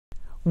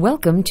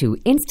Welcome to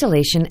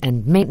Installation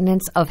and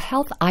Maintenance of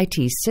Health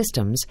IT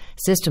Systems,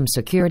 System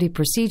Security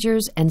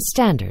Procedures and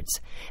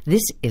Standards.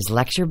 This is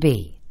Lecture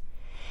B.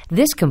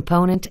 This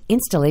component,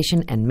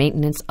 Installation and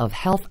Maintenance of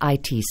Health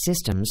IT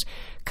Systems,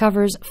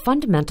 covers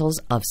fundamentals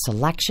of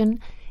selection,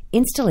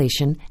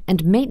 installation,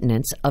 and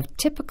maintenance of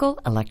typical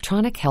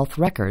electronic health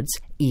records,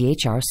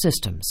 EHR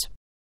systems.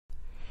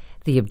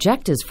 The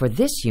objectives for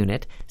this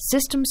unit,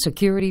 System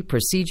Security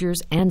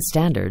Procedures and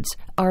Standards,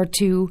 are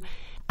to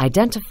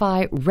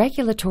identify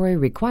regulatory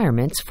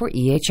requirements for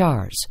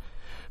EHRs,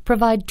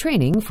 provide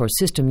training for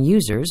system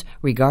users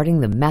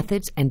regarding the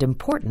methods and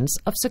importance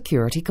of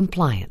security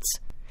compliance,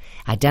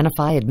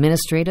 identify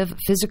administrative,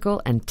 physical,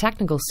 and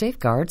technical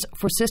safeguards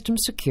for system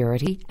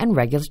security and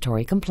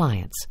regulatory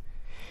compliance,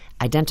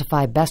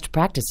 identify best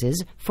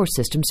practices for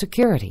system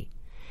security,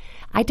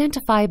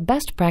 identify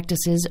best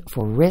practices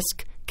for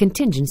risk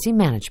contingency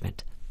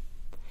management.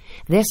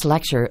 This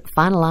lecture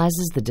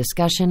finalizes the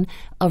discussion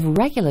of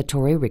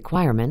regulatory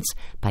requirements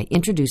by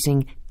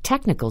introducing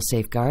technical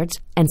safeguards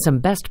and some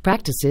best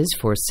practices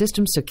for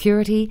system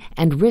security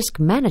and risk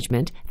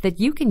management that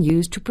you can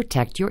use to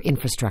protect your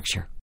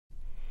infrastructure.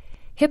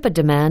 HIPAA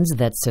demands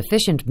that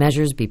sufficient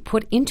measures be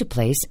put into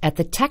place at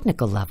the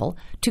technical level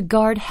to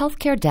guard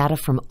healthcare data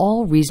from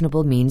all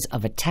reasonable means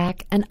of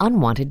attack and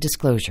unwanted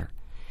disclosure.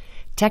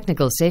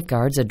 Technical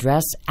safeguards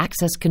address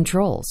access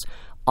controls,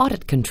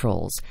 audit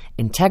controls,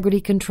 integrity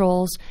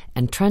controls,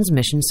 and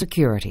transmission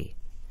security.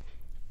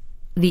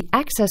 The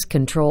access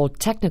control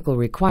technical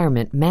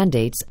requirement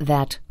mandates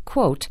that,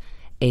 quote,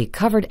 a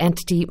covered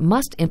entity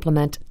must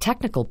implement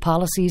technical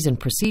policies and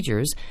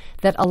procedures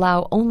that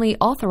allow only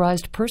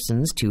authorized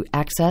persons to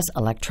access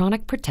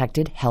electronic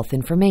protected health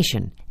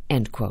information,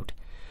 end quote.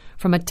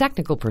 From a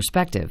technical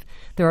perspective,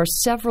 there are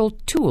several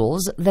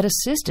tools that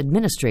assist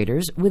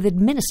administrators with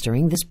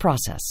administering this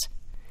process.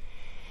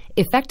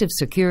 Effective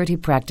security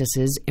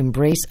practices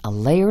embrace a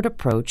layered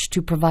approach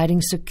to providing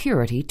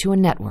security to a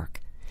network.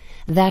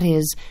 That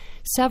is,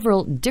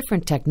 several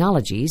different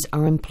technologies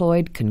are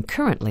employed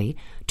concurrently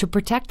to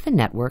protect the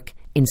network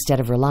instead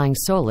of relying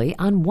solely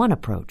on one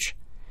approach.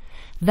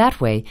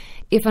 That way,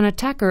 if an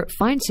attacker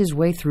finds his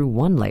way through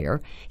one layer,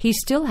 he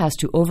still has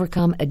to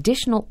overcome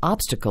additional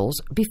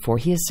obstacles before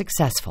he is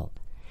successful.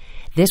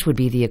 This would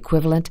be the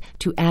equivalent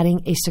to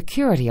adding a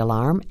security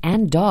alarm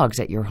and dogs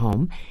at your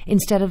home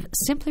instead of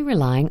simply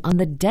relying on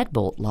the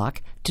deadbolt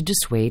lock to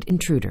dissuade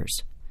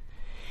intruders.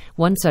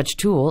 One such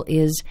tool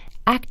is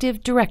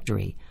Active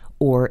Directory,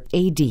 or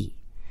AD.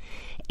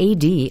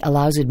 AD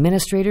allows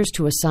administrators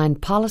to assign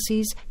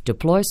policies,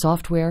 deploy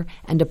software,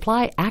 and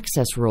apply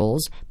access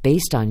roles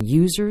based on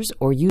users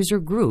or user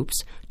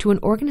groups to an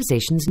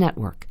organization's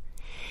network.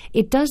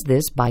 It does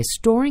this by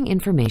storing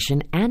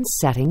information and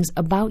settings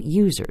about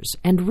users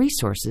and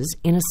resources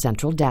in a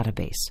central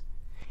database.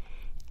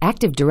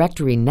 Active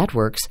Directory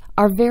networks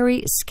are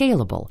very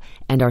scalable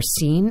and are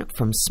seen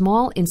from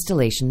small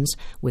installations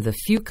with a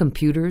few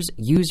computers,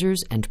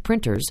 users, and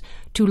printers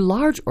to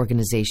large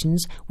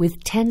organizations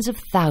with tens of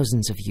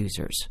thousands of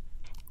users.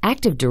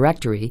 Active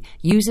Directory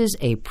uses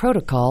a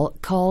protocol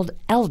called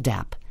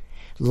LDAP,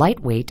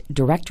 Lightweight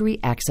Directory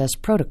Access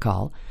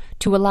Protocol,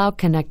 to allow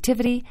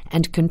connectivity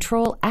and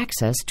control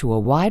access to a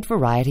wide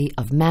variety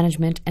of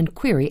management and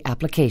query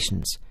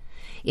applications.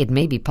 It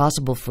may be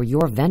possible for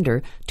your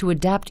vendor to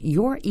adapt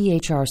your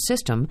EHR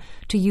system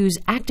to use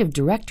Active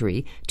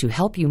Directory to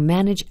help you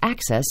manage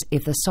access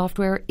if the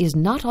software is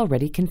not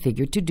already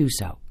configured to do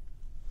so.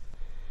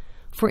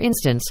 For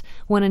instance,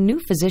 when a new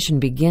physician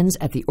begins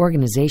at the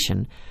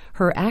organization,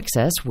 her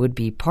access would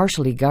be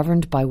partially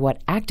governed by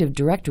what Active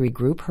Directory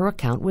group her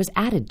account was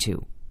added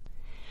to.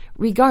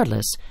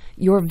 Regardless,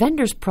 your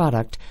vendor's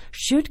product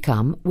should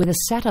come with a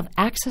set of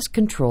access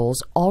controls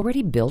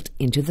already built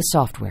into the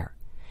software.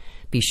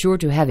 Be sure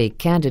to have a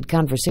candid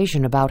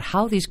conversation about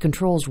how these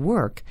controls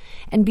work,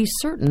 and be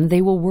certain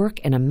they will work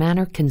in a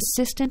manner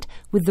consistent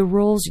with the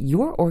roles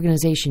your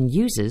organization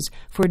uses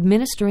for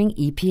administering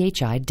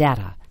EPHI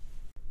data.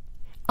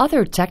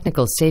 Other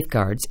technical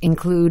safeguards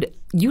include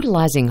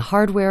utilizing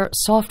hardware,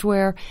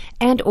 software,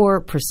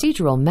 and/or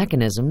procedural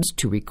mechanisms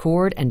to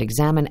record and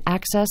examine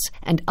access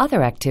and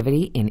other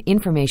activity in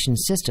information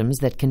systems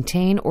that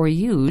contain or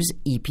use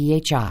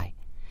EPHI.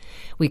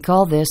 We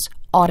call this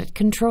audit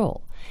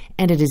control,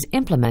 and it is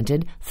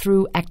implemented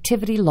through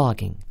activity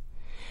logging.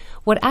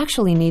 What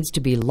actually needs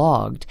to be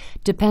logged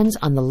depends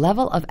on the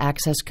level of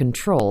access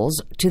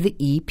controls to the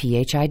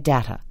EPHI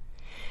data.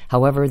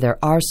 However, there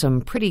are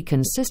some pretty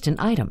consistent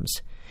items.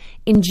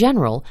 In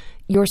general,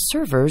 your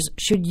servers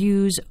should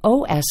use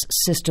OS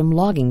system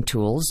logging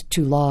tools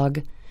to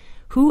log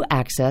who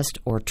accessed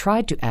or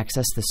tried to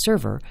access the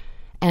server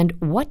and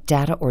what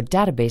data or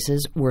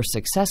databases were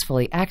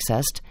successfully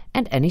accessed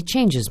and any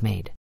changes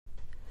made.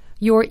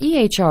 Your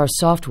EHR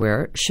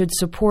software should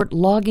support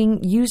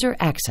logging user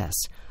access,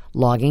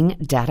 logging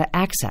data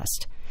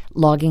accessed,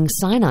 logging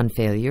sign-on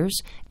failures,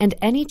 and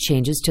any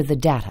changes to the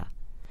data.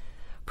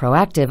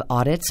 Proactive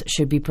audits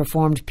should be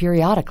performed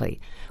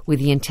periodically with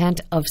the intent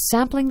of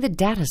sampling the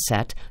data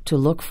set to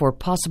look for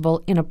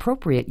possible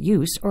inappropriate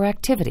use or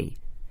activity.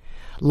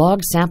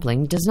 Log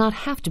sampling does not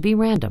have to be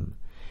random.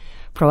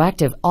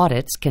 Proactive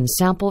audits can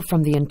sample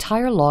from the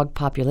entire log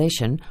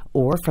population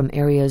or from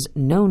areas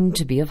known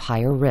to be of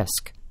higher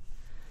risk.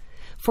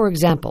 For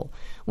example,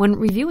 when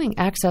reviewing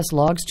access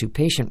logs to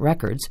patient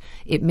records,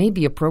 it may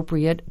be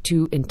appropriate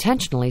to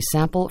intentionally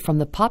sample from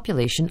the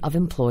population of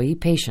employee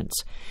patients,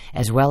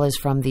 as well as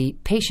from the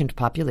patient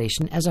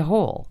population as a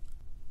whole.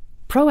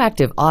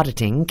 Proactive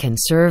auditing can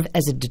serve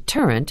as a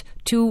deterrent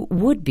to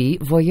would-be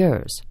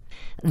voyeurs.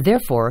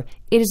 Therefore,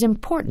 it is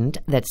important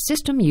that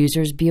system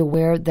users be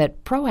aware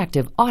that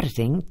proactive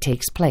auditing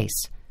takes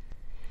place.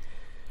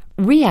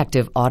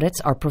 Reactive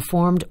audits are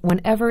performed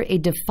whenever a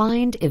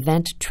defined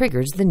event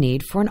triggers the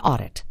need for an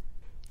audit.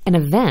 An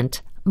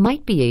event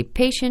might be a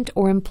patient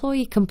or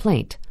employee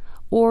complaint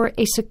or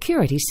a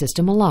security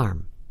system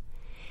alarm.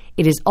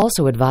 It is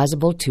also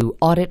advisable to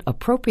audit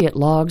appropriate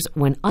logs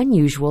when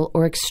unusual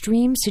or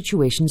extreme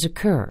situations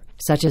occur,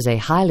 such as a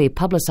highly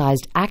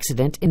publicized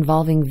accident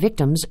involving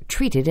victims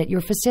treated at your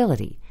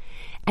facility,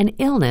 an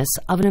illness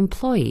of an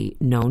employee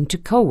known to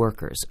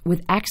coworkers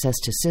with access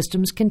to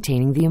systems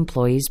containing the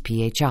employee's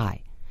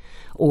PHI,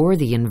 or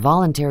the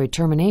involuntary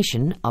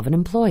termination of an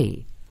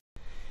employee.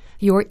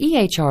 Your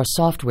EHR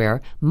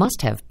software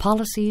must have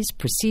policies,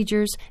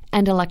 procedures,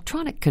 and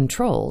electronic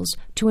controls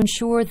to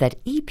ensure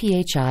that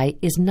ePHI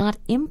is not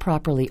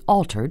improperly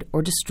altered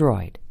or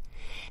destroyed.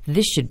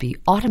 This should be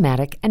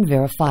automatic and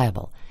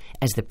verifiable,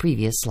 as the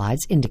previous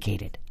slides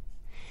indicated.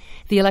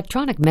 The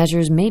electronic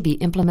measures may be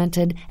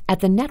implemented at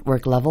the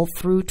network level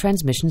through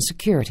transmission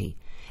security,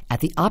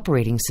 at the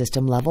operating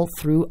system level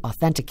through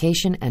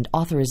authentication and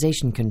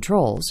authorization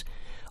controls,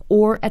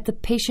 or at the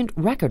patient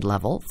record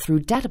level through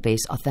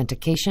database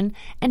authentication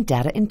and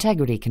data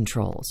integrity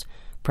controls,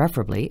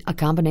 preferably a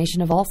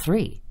combination of all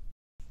three.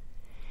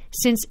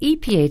 Since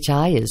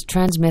ePHI is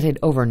transmitted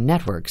over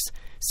networks,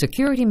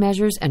 security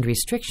measures and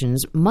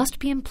restrictions must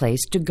be in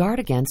place to guard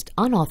against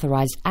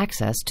unauthorized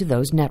access to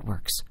those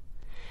networks.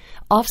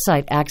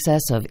 Off-site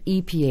access of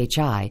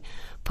ePHI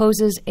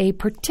poses a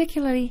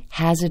particularly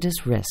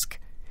hazardous risk.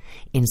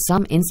 In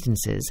some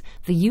instances,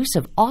 the use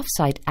of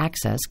off-site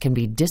access can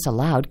be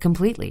disallowed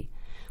completely.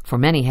 For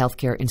many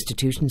healthcare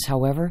institutions,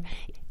 however,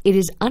 it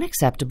is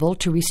unacceptable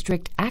to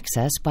restrict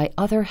access by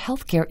other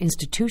healthcare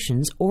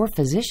institutions or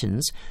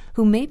physicians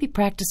who may be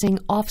practicing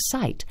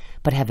off-site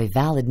but have a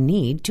valid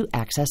need to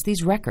access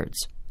these records.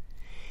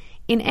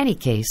 In any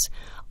case,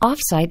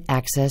 off-site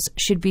access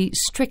should be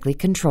strictly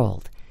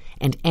controlled,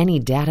 and any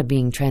data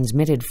being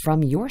transmitted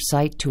from your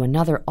site to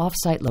another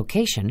off-site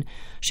location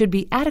should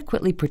be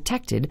adequately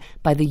protected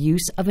by the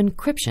use of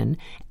encryption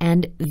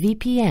and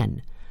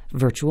VPN,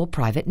 virtual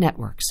private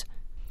networks.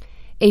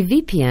 A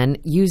VPN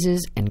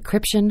uses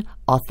encryption,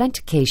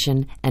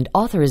 authentication, and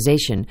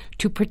authorization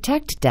to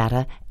protect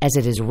data as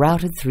it is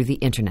routed through the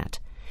Internet.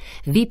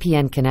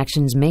 VPN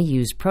connections may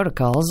use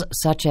protocols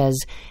such as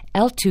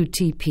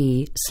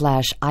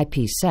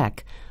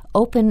L2TP/IPsec,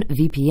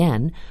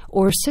 OpenVPN,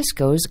 or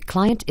Cisco's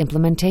client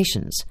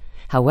implementations.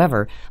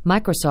 However,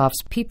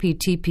 Microsoft's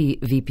PPTP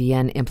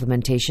VPN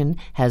implementation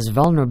has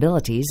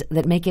vulnerabilities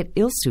that make it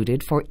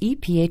ill-suited for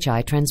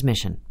ePHI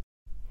transmission.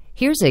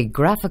 Here's a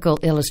graphical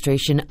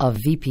illustration of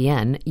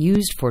VPN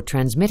used for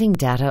transmitting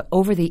data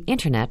over the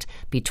Internet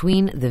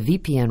between the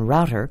VPN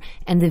router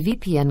and the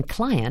VPN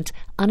client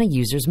on a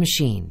user's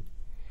machine.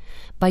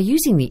 By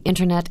using the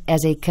Internet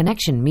as a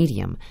connection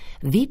medium,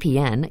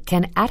 VPN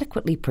can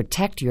adequately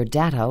protect your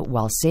data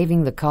while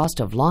saving the cost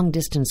of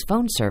long-distance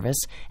phone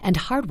service and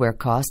hardware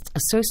costs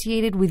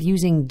associated with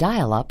using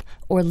dial-up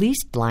or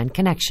leased-line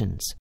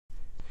connections.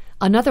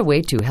 Another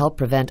way to help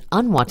prevent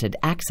unwanted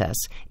access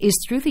is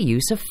through the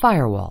use of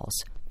firewalls.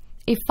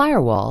 A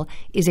firewall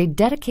is a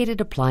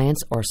dedicated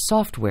appliance or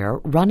software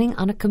running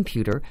on a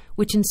computer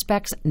which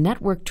inspects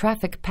network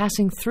traffic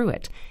passing through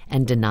it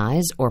and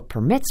denies or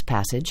permits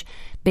passage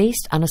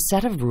based on a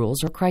set of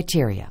rules or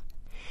criteria.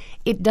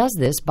 It does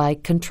this by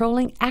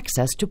controlling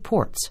access to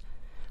ports.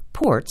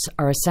 Ports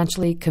are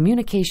essentially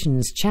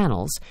communications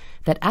channels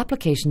that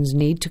applications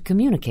need to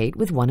communicate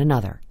with one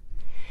another.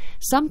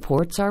 Some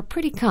ports are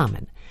pretty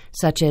common,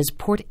 such as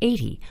port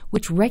 80,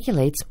 which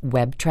regulates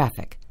web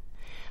traffic.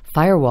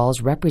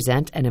 Firewalls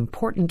represent an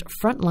important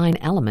frontline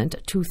element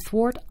to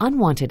thwart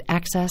unwanted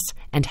access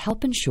and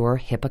help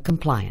ensure HIPAA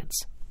compliance.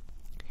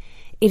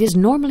 It is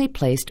normally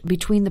placed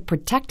between the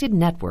protected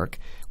network,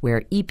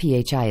 where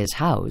ePHI is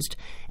housed,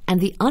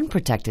 and the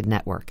unprotected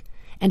network,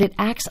 and it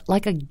acts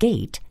like a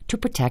gate to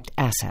protect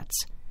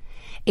assets.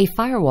 A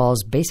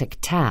firewall's basic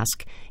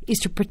task is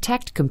to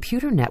protect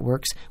computer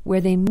networks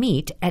where they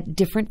meet at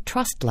different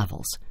trust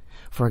levels.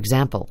 For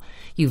example,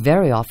 you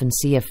very often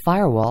see a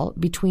firewall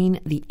between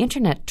the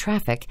Internet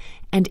traffic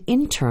and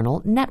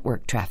internal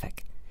network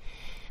traffic.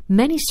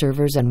 Many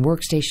servers and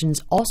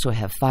workstations also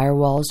have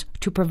firewalls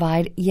to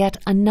provide yet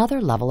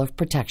another level of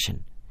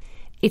protection.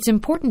 It's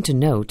important to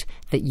note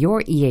that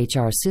your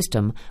EHR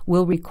system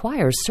will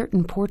require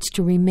certain ports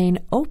to remain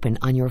open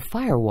on your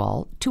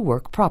firewall to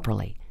work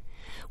properly.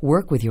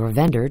 Work with your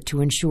vendor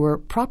to ensure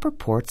proper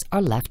ports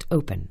are left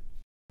open.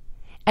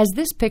 As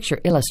this picture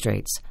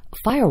illustrates,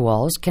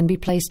 firewalls can be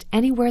placed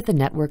anywhere the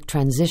network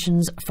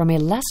transitions from a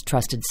less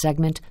trusted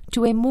segment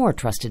to a more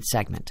trusted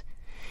segment.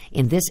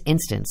 In this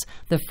instance,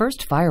 the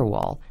first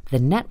firewall, the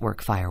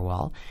network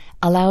firewall,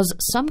 allows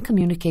some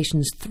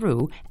communications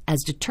through as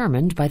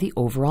determined by the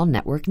overall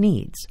network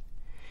needs.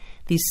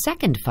 The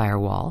second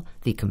firewall,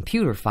 the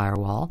computer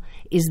firewall,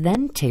 is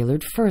then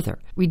tailored further,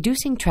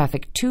 reducing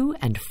traffic to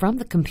and from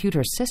the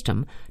computer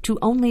system to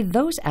only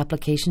those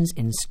applications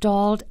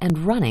installed and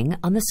running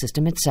on the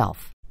system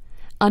itself.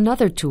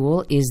 Another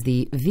tool is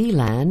the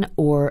VLAN,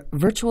 or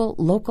Virtual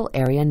Local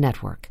Area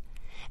Network.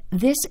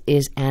 This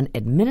is an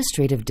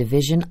administrative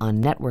division on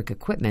network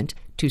equipment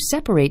to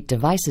separate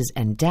devices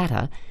and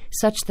data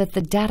such that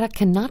the data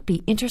cannot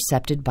be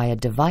intercepted by a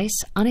device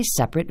on a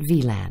separate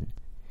VLAN.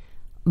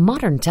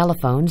 Modern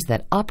telephones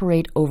that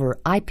operate over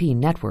IP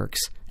networks,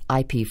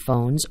 IP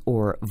phones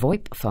or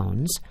VoIP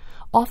phones,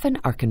 often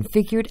are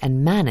configured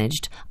and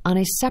managed on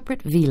a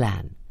separate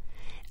VLAN.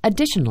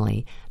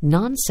 Additionally,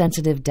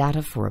 non-sensitive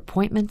data for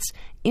appointments,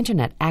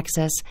 Internet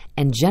access,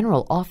 and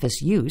general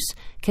office use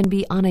can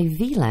be on a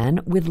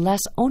VLAN with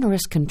less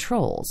onerous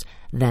controls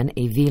than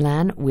a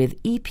VLAN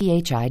with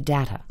ePHI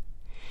data.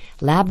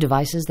 Lab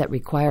devices that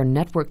require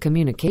network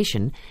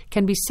communication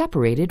can be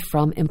separated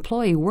from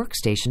employee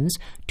workstations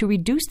to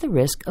reduce the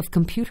risk of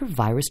computer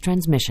virus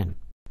transmission.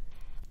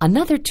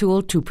 Another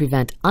tool to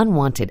prevent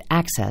unwanted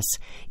access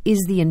is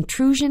the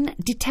Intrusion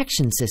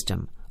Detection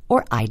System,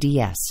 or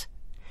IDS.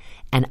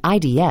 An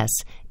IDS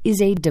is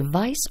a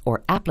device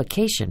or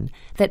application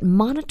that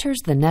monitors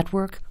the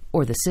network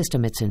or the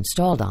system it's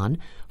installed on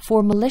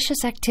for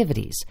malicious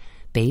activities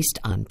based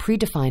on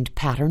predefined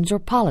patterns or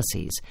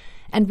policies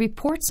and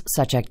reports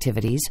such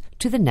activities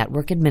to the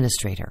network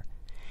administrator.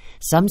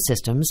 Some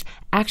systems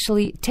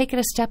actually take it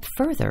a step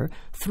further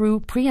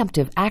through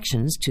preemptive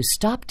actions to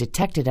stop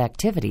detected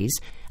activities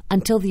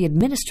until the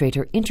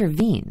administrator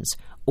intervenes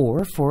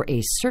or for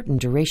a certain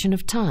duration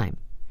of time.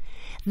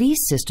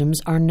 These systems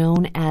are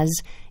known as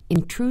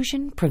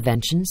Intrusion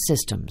Prevention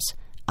Systems,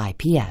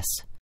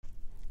 IPS.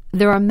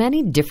 There are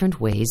many different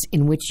ways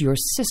in which your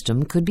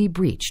system could be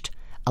breached,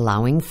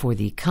 allowing for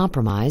the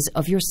compromise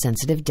of your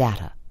sensitive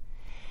data.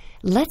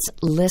 Let's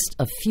list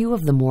a few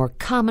of the more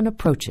common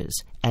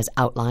approaches as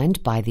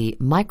outlined by the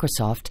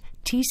Microsoft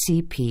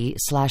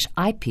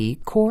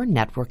TCP/IP Core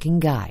Networking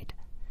Guide.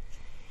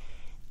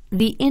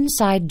 The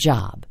inside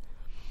job.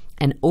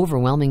 An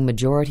overwhelming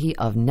majority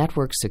of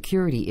network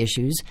security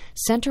issues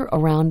center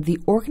around the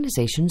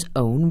organization's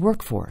own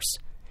workforce.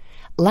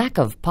 Lack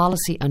of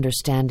policy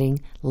understanding,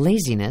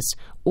 laziness,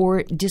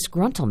 or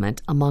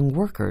disgruntlement among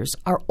workers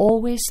are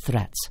always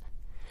threats.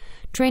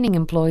 Training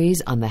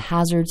employees on the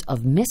hazards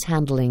of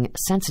mishandling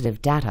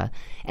sensitive data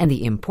and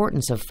the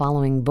importance of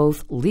following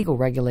both legal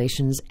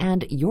regulations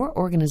and your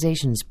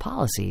organization's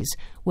policies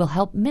will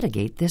help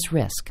mitigate this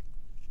risk.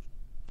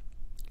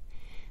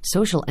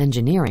 Social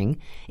engineering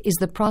is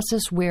the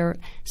process where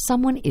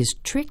someone is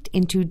tricked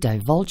into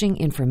divulging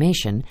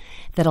information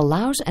that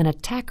allows an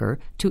attacker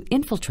to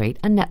infiltrate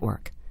a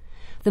network.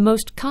 The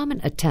most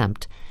common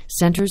attempt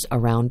centers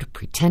around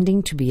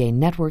pretending to be a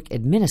network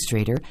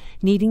administrator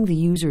needing the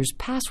user's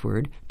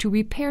password to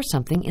repair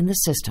something in the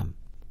system.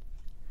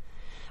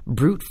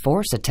 Brute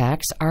force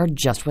attacks are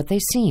just what they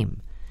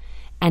seem.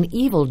 An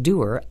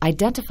evildoer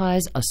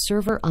identifies a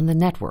server on the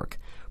network,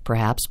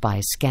 perhaps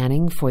by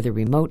scanning for the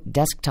remote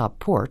desktop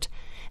port,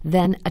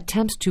 then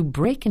attempts to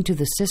break into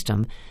the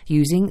system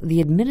using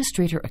the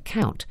administrator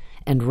account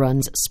and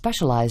runs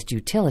specialized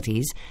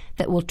utilities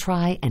that will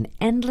try an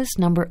endless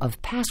number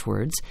of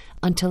passwords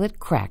until it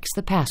cracks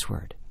the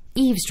password.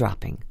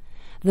 Eavesdropping.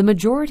 The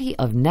majority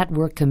of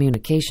network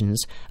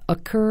communications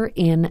occur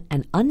in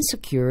an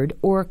unsecured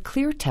or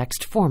clear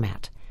text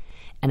format.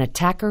 An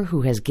attacker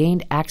who has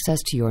gained access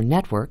to your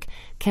network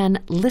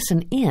can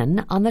listen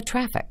in on the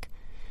traffic.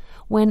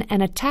 When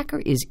an attacker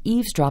is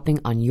eavesdropping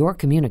on your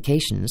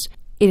communications,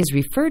 it is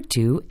referred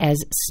to as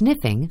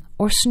sniffing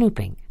or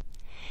snooping.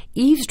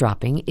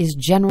 Eavesdropping is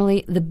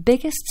generally the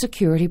biggest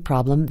security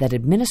problem that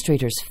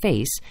administrators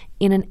face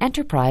in an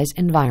enterprise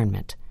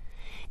environment.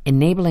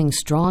 Enabling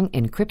strong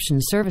encryption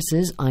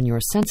services on your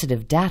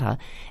sensitive data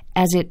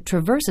as it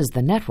traverses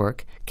the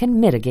network can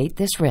mitigate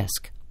this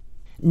risk.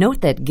 Note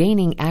that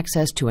gaining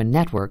access to a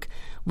network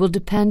will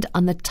depend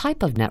on the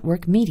type of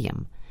network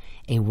medium.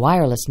 A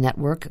wireless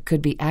network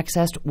could be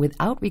accessed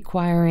without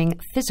requiring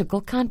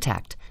physical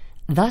contact,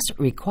 thus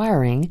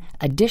requiring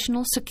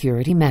additional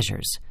security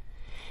measures.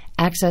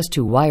 Access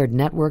to wired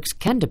networks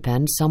can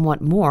depend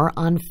somewhat more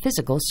on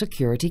physical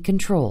security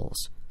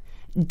controls.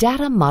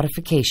 Data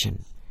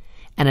modification.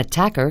 An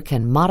attacker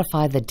can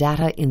modify the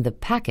data in the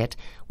packet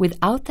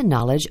without the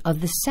knowledge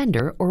of the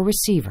sender or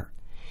receiver.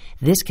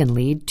 This can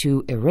lead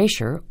to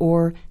erasure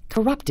or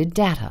corrupted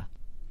data.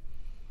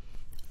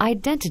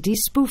 Identity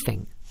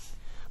spoofing.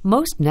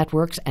 Most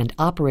networks and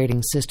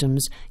operating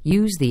systems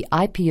use the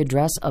IP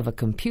address of a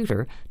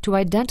computer to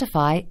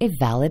identify a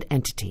valid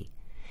entity.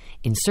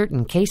 In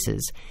certain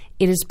cases,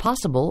 it is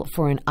possible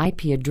for an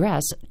IP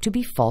address to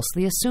be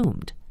falsely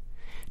assumed.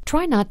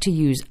 Try not to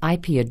use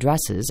IP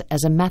addresses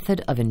as a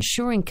method of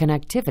ensuring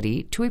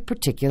connectivity to a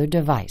particular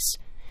device.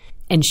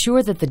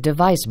 Ensure that the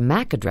device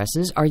MAC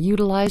addresses are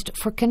utilized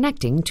for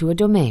connecting to a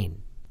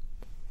domain.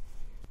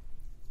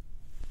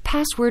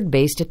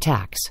 Password-based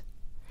attacks.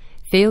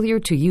 Failure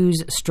to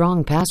use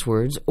strong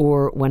passwords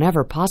or,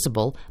 whenever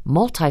possible,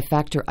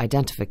 multi-factor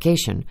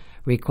identification,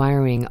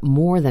 requiring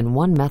more than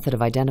one method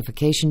of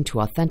identification to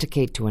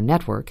authenticate to a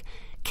network,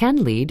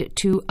 can lead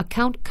to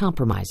account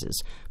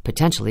compromises,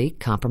 potentially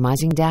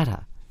compromising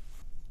data.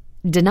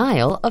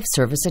 Denial of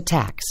service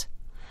attacks.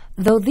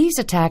 Though these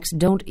attacks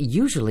don't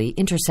usually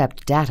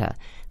intercept data,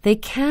 they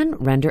can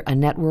render a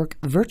network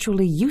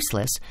virtually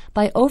useless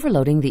by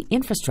overloading the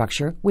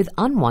infrastructure with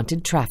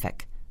unwanted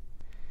traffic.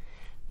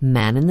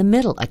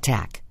 Man-in-the-middle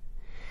attack.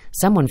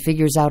 Someone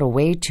figures out a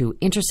way to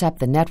intercept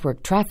the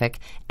network traffic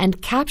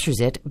and captures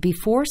it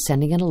before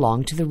sending it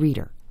along to the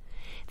reader.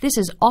 This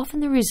is often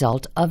the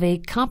result of a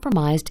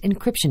compromised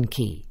encryption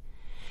key.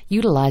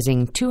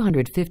 Utilizing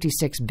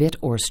 256-bit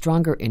or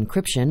stronger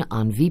encryption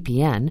on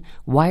VPN,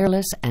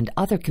 wireless, and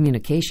other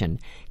communication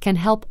can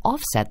help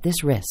offset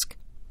this risk.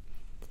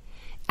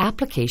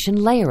 Application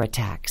layer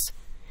attacks.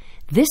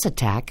 This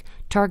attack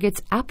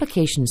targets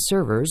application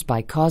servers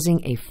by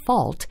causing a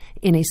fault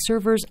in a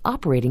server's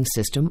operating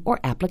system or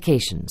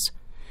applications.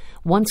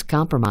 Once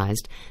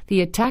compromised,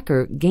 the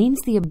attacker gains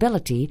the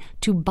ability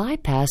to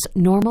bypass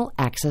normal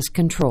access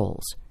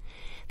controls.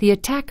 The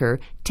attacker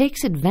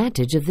takes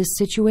advantage of this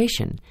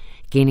situation,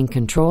 gaining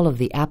control of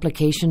the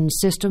application,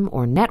 system,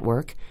 or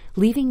network,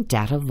 leaving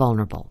data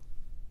vulnerable.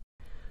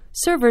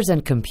 Servers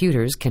and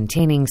computers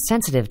containing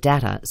sensitive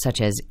data,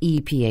 such as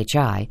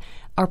ePHI,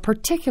 are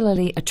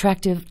particularly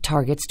attractive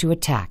targets to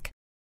attack.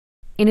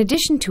 In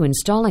addition to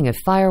installing a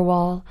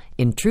firewall,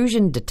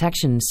 intrusion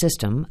detection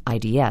system,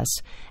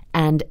 IDS,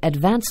 and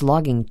advanced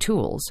logging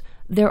tools,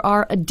 there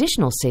are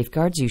additional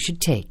safeguards you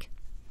should take.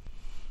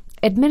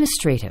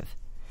 Administrative.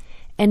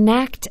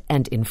 Enact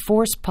and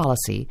enforce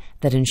policy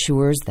that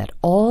ensures that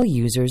all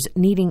users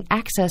needing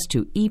access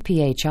to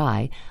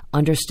ePHI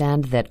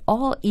understand that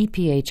all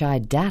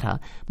ePHI data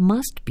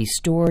must be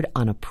stored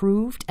on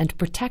approved and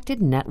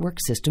protected network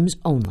systems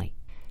only.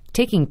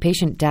 Taking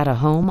patient data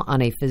home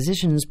on a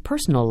physician's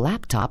personal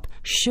laptop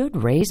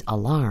should raise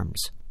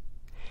alarms.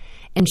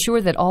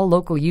 Ensure that all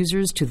local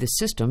users to the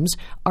systems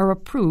are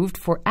approved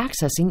for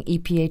accessing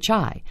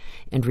ePHI,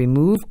 and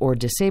remove or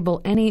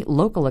disable any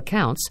local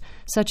accounts,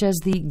 such as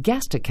the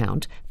guest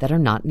account, that are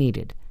not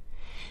needed.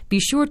 Be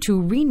sure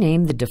to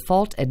rename the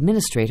default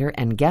administrator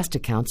and guest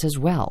accounts as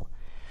well.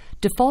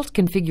 Default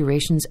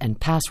configurations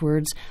and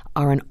passwords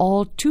are an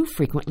all too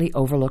frequently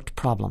overlooked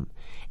problem,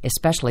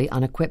 especially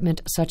on equipment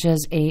such as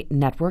a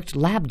networked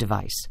lab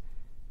device.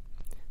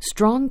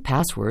 Strong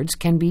passwords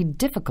can be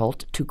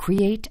difficult to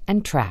create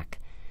and track.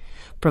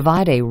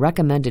 Provide a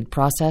recommended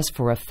process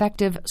for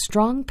effective,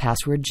 strong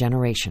password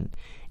generation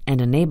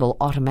and enable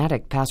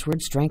automatic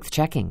password strength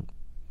checking.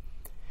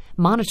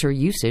 Monitor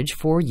usage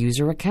for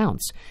user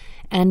accounts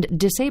and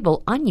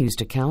disable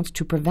unused accounts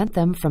to prevent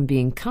them from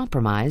being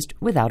compromised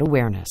without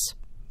awareness.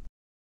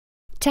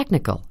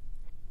 Technical.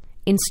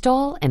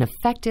 Install an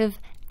effective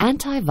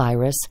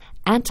antivirus,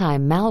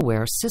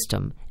 anti-malware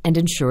system and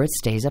ensure it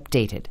stays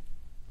updated.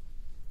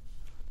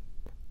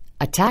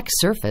 Attack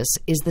surface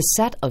is the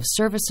set of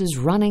services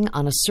running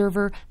on a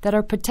server that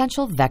are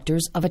potential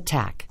vectors of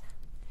attack.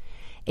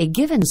 A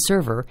given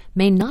server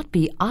may not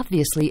be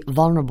obviously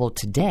vulnerable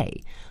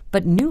today,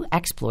 but new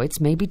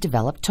exploits may be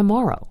developed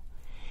tomorrow.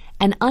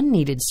 An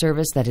unneeded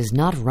service that is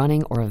not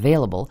running or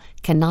available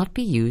cannot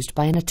be used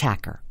by an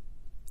attacker.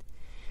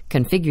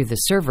 Configure the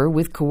server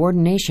with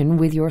coordination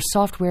with your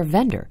software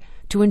vendor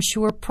to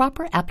ensure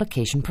proper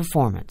application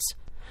performance.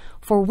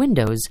 For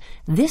Windows,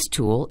 this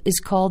tool is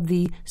called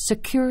the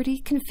Security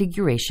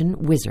Configuration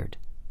Wizard.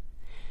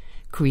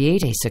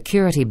 Create a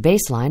security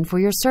baseline for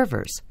your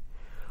servers.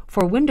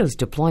 For Windows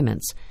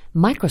deployments,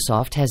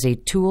 Microsoft has a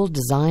tool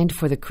designed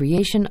for the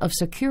creation of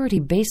security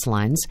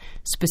baselines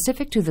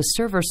specific to the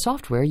server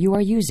software you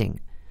are using.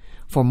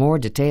 For more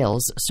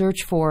details,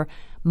 search for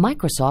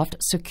Microsoft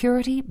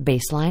Security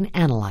Baseline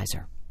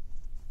Analyzer.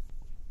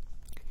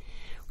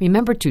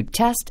 Remember to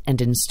test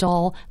and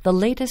install the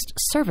latest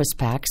service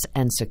packs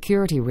and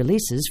security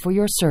releases for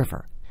your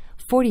server.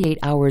 48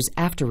 hours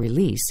after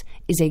release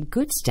is a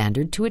good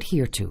standard to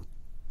adhere to.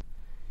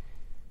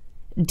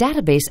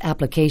 Database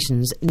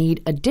applications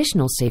need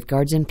additional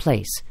safeguards in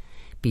place.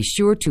 Be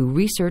sure to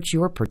research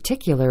your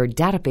particular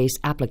database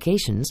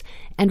applications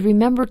and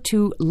remember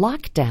to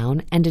lock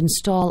down and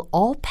install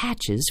all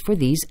patches for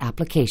these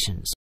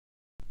applications.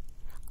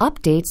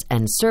 Updates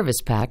and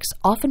service packs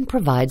often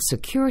provide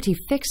security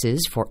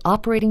fixes for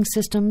operating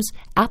systems,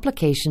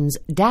 applications,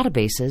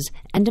 databases,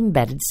 and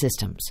embedded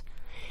systems.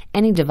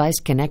 Any device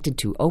connected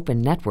to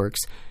open networks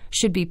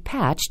should be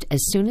patched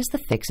as soon as the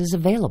fix is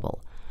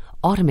available.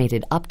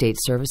 Automated update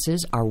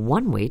services are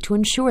one way to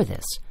ensure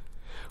this.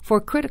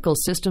 For critical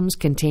systems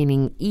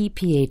containing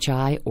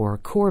ePHI or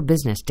core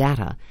business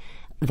data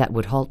that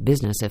would halt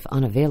business if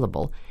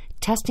unavailable,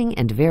 testing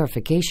and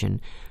verification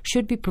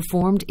should be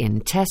performed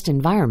in test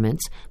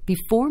environments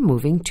before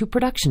moving to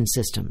production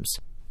systems.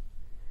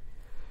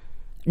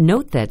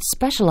 Note that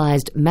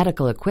specialized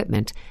medical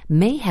equipment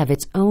may have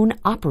its own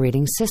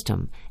operating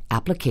system,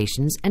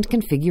 applications, and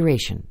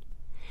configuration.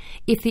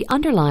 If the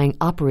underlying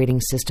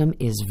operating system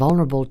is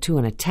vulnerable to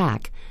an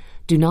attack,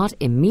 do not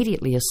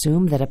immediately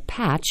assume that a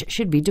patch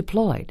should be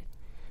deployed.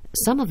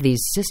 Some of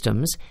these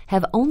systems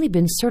have only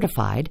been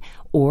certified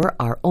or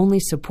are only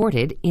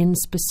supported in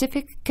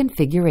specific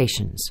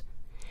configurations.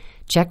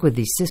 Check with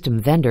the system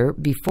vendor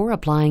before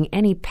applying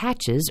any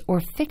patches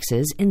or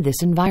fixes in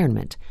this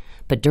environment,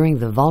 but during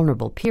the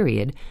vulnerable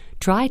period,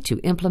 try to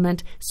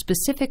implement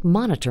specific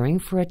monitoring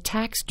for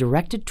attacks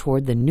directed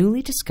toward the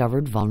newly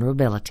discovered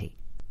vulnerability.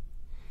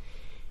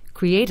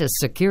 Create a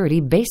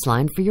security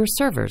baseline for your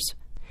servers.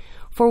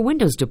 For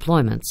Windows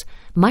deployments,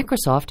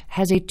 Microsoft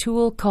has a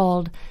tool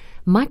called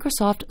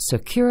Microsoft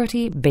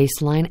Security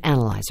Baseline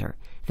Analyzer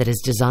that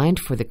is designed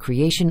for the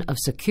creation of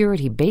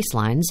security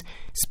baselines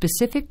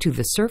specific to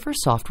the server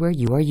software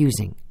you are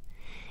using.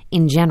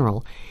 In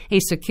general, a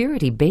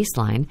security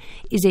baseline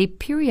is a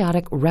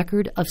periodic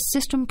record of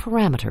system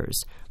parameters,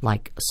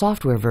 like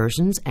software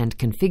versions and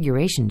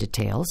configuration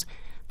details,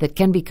 that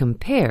can be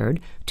compared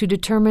to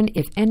determine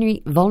if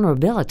any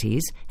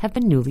vulnerabilities have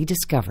been newly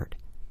discovered.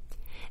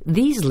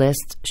 These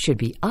lists should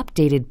be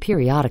updated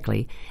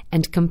periodically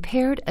and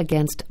compared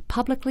against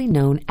publicly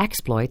known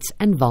exploits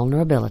and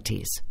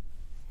vulnerabilities.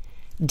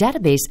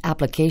 Database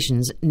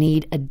applications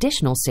need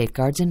additional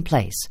safeguards in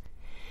place.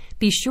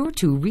 Be sure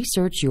to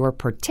research your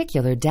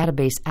particular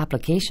database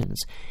applications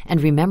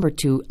and remember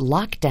to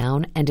lock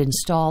down and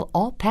install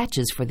all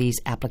patches for these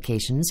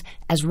applications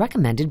as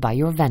recommended by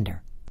your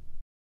vendor.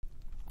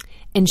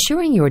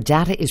 Ensuring your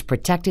data is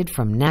protected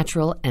from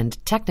natural and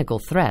technical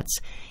threats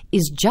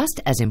is just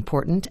as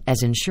important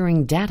as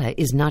ensuring data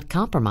is not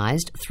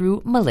compromised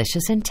through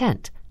malicious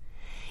intent.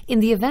 In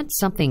the event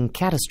something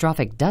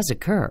catastrophic does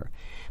occur,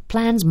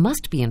 plans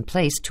must be in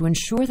place to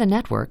ensure the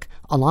network,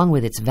 along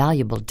with its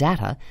valuable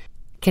data,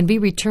 can be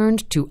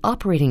returned to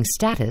operating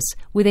status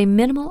with a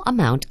minimal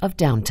amount of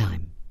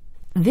downtime.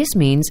 This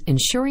means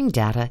ensuring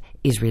data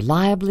is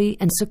reliably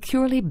and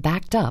securely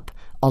backed up,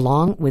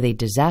 along with a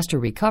disaster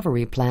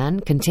recovery plan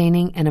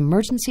containing an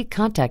emergency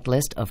contact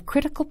list of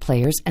critical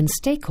players and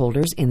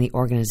stakeholders in the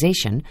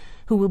organization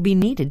who will be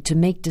needed to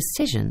make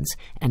decisions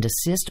and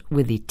assist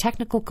with the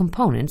technical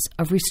components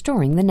of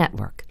restoring the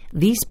network.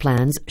 These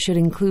plans should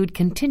include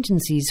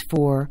contingencies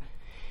for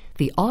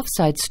the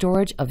off-site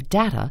storage of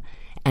data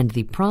and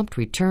the prompt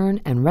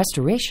return and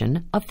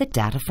restoration of the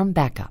data from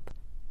backup.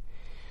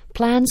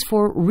 Plans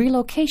for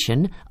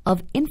relocation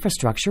of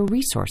infrastructure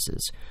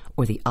resources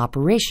or the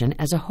operation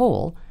as a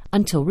whole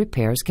until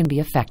repairs can be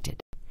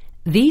effected.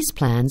 These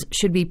plans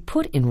should be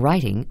put in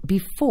writing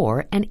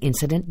before an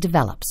incident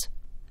develops.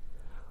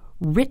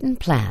 Written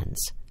plans,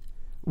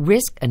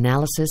 risk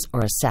analysis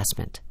or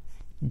assessment,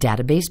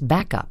 database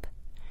backup,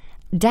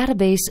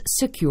 database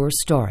secure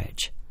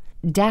storage,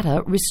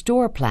 data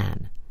restore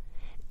plan,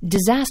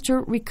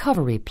 disaster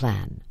recovery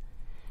plan,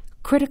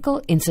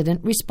 critical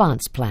incident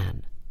response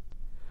plan,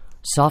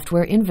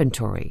 software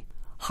inventory,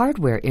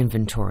 hardware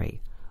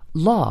inventory,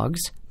 logs,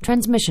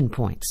 transmission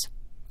points.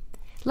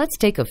 Let's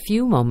take a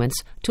few moments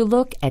to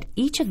look at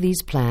each of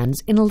these plans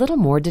in a little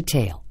more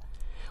detail.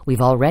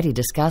 We've already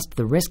discussed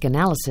the risk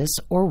analysis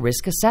or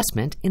risk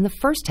assessment in the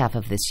first half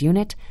of this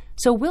unit,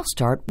 so we'll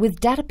start with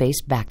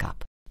database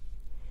backup.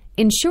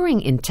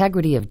 Ensuring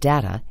integrity of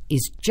data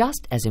is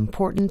just as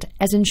important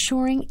as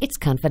ensuring its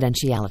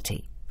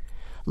confidentiality.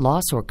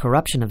 Loss or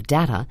corruption of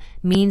data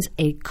means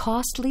a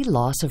costly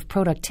loss of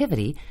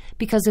productivity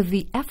because of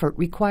the effort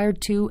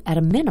required to, at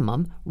a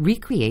minimum,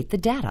 recreate the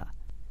data.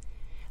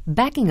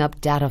 Backing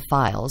up data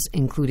files,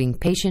 including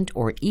patient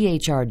or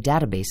EHR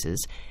databases,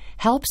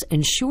 helps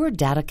ensure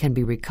data can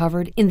be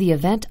recovered in the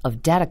event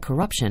of data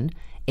corruption,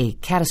 a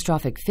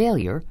catastrophic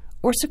failure,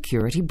 or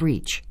security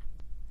breach.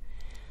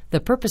 The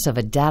purpose of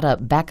a data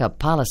backup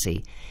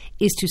policy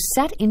is to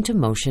set into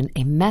motion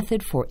a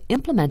method for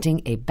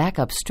implementing a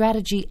backup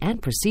strategy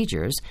and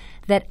procedures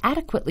that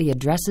adequately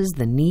addresses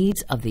the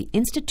needs of the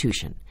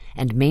institution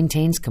and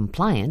maintains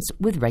compliance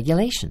with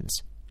regulations.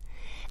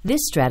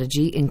 This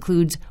strategy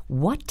includes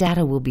what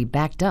data will be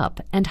backed up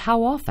and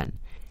how often,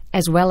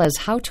 as well as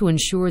how to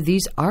ensure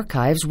these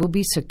archives will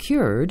be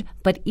secured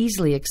but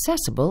easily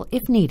accessible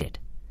if needed.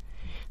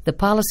 The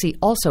policy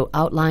also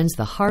outlines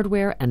the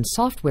hardware and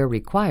software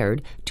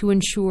required to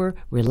ensure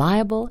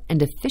reliable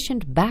and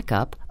efficient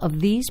backup of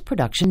these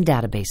production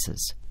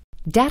databases.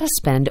 Data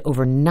spend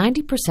over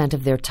 90%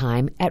 of their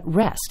time at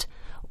rest,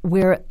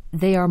 where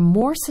they are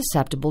more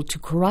susceptible to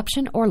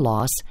corruption or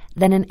loss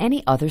than in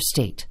any other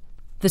state.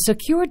 The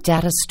Secure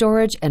Data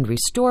Storage and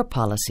Restore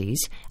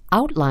policies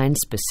outline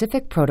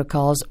specific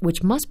protocols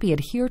which must be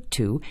adhered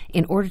to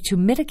in order to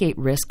mitigate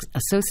risks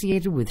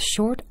associated with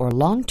short or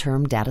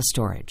long-term data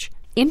storage.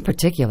 In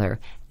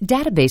particular,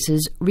 databases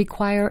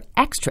require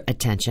extra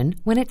attention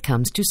when it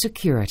comes to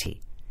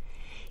security.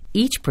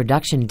 Each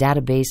production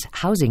database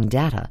housing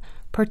data,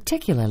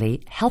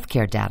 particularly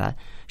healthcare data,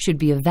 should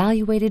be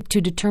evaluated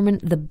to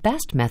determine the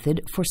best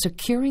method for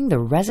securing the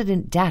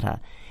resident data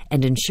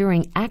and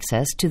ensuring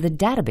access to the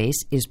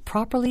database is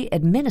properly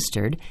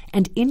administered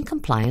and in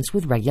compliance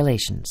with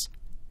regulations.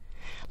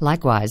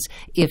 Likewise,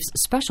 if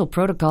special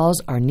protocols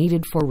are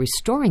needed for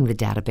restoring the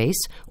database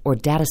or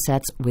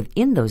datasets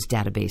within those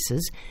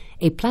databases,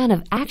 a plan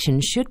of action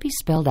should be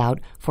spelled out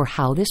for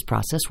how this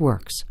process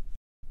works.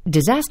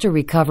 Disaster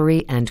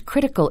recovery and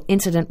critical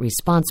incident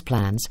response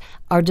plans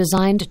are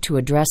designed to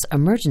address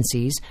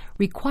emergencies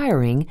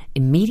requiring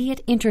immediate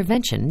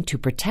intervention to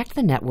protect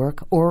the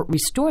network or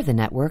restore the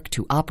network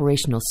to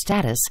operational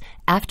status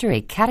after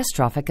a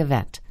catastrophic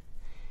event.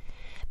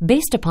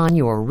 Based upon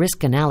your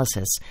risk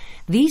analysis,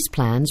 these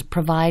plans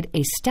provide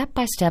a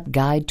step-by-step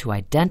guide to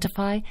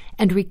identify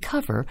and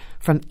recover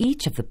from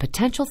each of the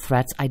potential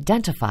threats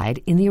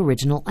identified in the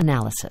original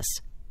analysis.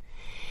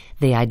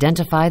 They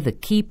identify the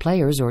key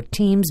players or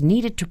teams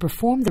needed to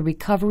perform the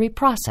recovery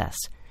process,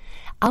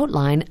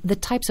 outline the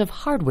types of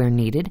hardware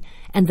needed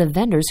and the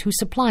vendors who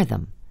supply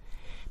them,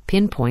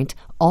 pinpoint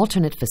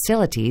alternate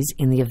facilities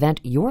in the event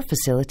your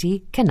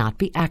facility cannot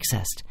be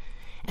accessed,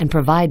 and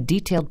provide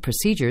detailed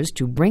procedures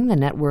to bring the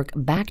network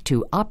back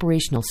to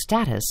operational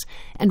status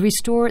and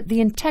restore the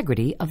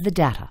integrity of the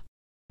data.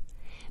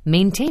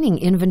 Maintaining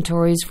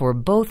inventories for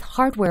both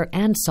hardware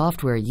and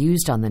software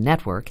used on the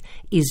network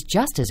is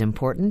just as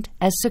important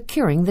as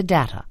securing the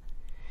data.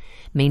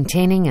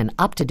 Maintaining an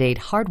up-to-date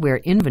hardware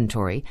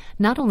inventory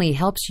not only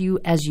helps you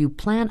as you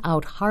plan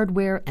out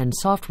hardware and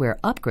software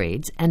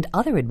upgrades and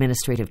other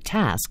administrative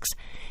tasks,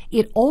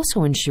 it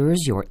also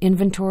ensures your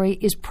inventory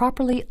is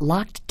properly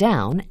locked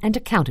down and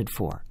accounted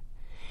for.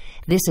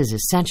 This is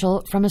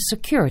essential from a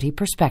security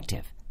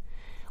perspective.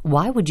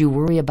 Why would you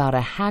worry about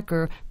a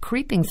hacker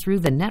creeping through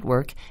the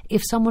network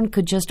if someone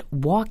could just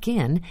walk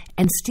in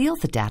and steal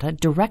the data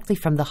directly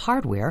from the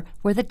hardware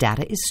where the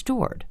data is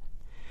stored?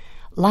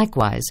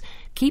 Likewise,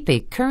 keep a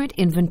current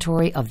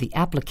inventory of the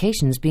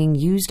applications being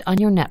used on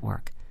your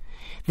network.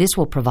 This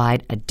will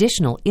provide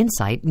additional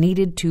insight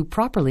needed to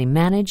properly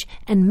manage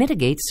and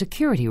mitigate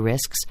security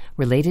risks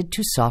related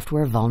to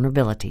software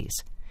vulnerabilities.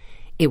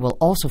 It will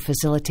also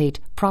facilitate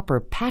proper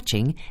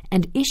patching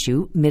and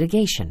issue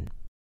mitigation.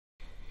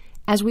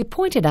 As we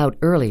pointed out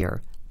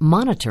earlier,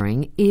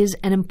 monitoring is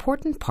an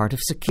important part of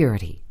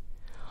security.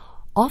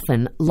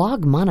 Often,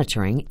 log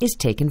monitoring is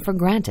taken for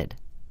granted.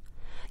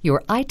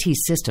 Your IT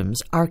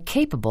systems are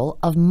capable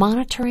of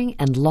monitoring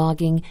and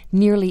logging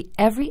nearly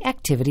every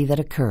activity that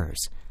occurs.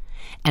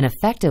 An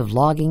effective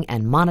logging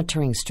and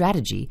monitoring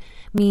strategy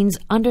means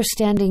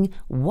understanding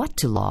what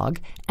to log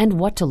and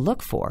what to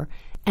look for,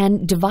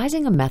 and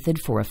devising a method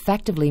for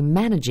effectively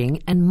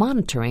managing and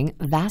monitoring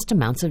vast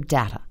amounts of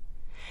data.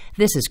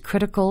 This is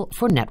critical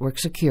for network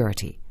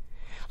security.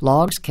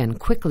 Logs can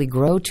quickly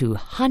grow to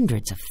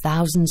hundreds of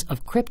thousands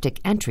of cryptic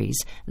entries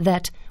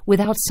that,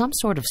 without some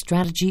sort of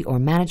strategy or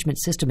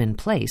management system in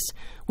place,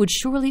 would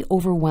surely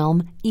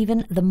overwhelm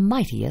even the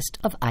mightiest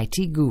of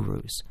IT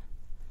gurus.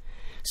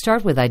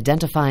 Start with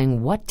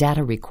identifying what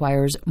data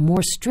requires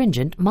more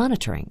stringent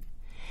monitoring.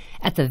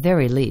 At the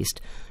very least,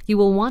 you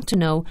will want to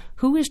know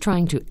who is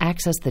trying to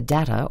access the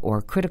data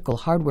or critical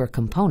hardware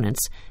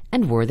components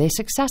and were they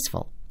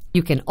successful.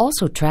 You can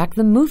also track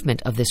the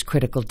movement of this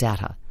critical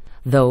data,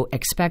 though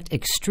expect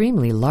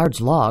extremely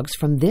large logs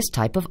from this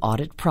type of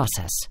audit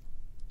process.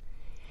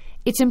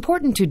 It's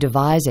important to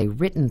devise a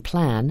written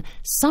plan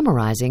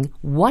summarizing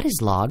what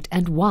is logged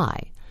and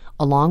why,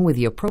 along with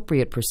the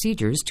appropriate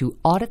procedures to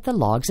audit the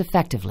logs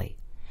effectively.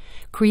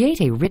 Create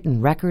a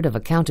written record of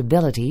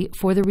accountability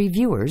for the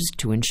reviewers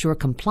to ensure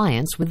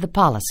compliance with the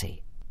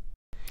policy.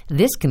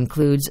 This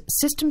concludes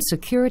system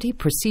security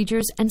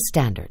procedures and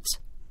standards.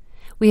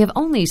 We have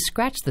only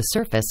scratched the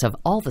surface of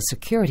all the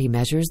security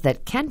measures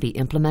that can be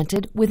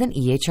implemented with an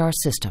EHR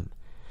system.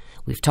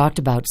 We've talked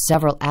about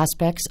several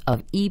aspects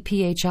of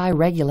EPHI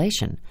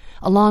regulation,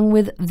 along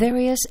with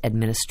various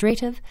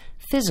administrative,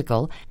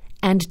 physical,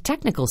 and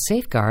technical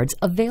safeguards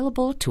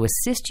available to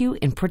assist you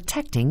in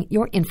protecting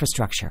your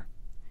infrastructure.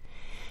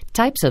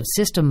 Types of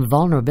system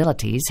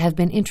vulnerabilities have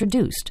been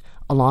introduced,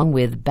 along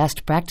with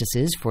best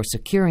practices for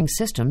securing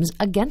systems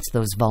against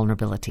those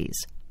vulnerabilities.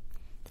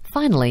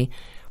 Finally,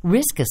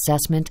 risk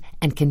assessment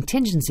and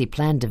contingency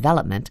plan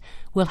development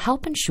will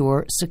help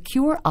ensure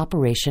secure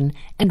operation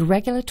and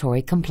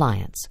regulatory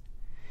compliance.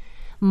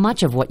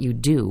 Much of what you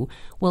do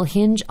will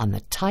hinge on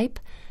the type,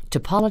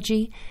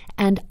 topology,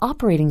 and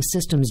operating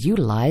systems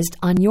utilized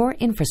on your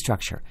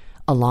infrastructure,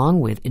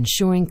 along with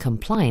ensuring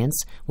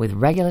compliance with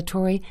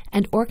regulatory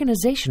and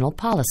organizational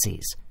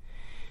policies.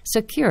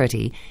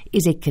 Security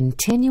is a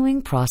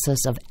continuing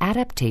process of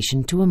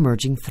adaptation to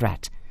emerging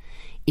threat.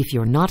 If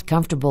you're not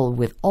comfortable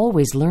with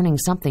always learning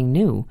something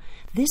new,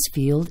 this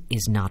field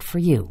is not for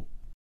you.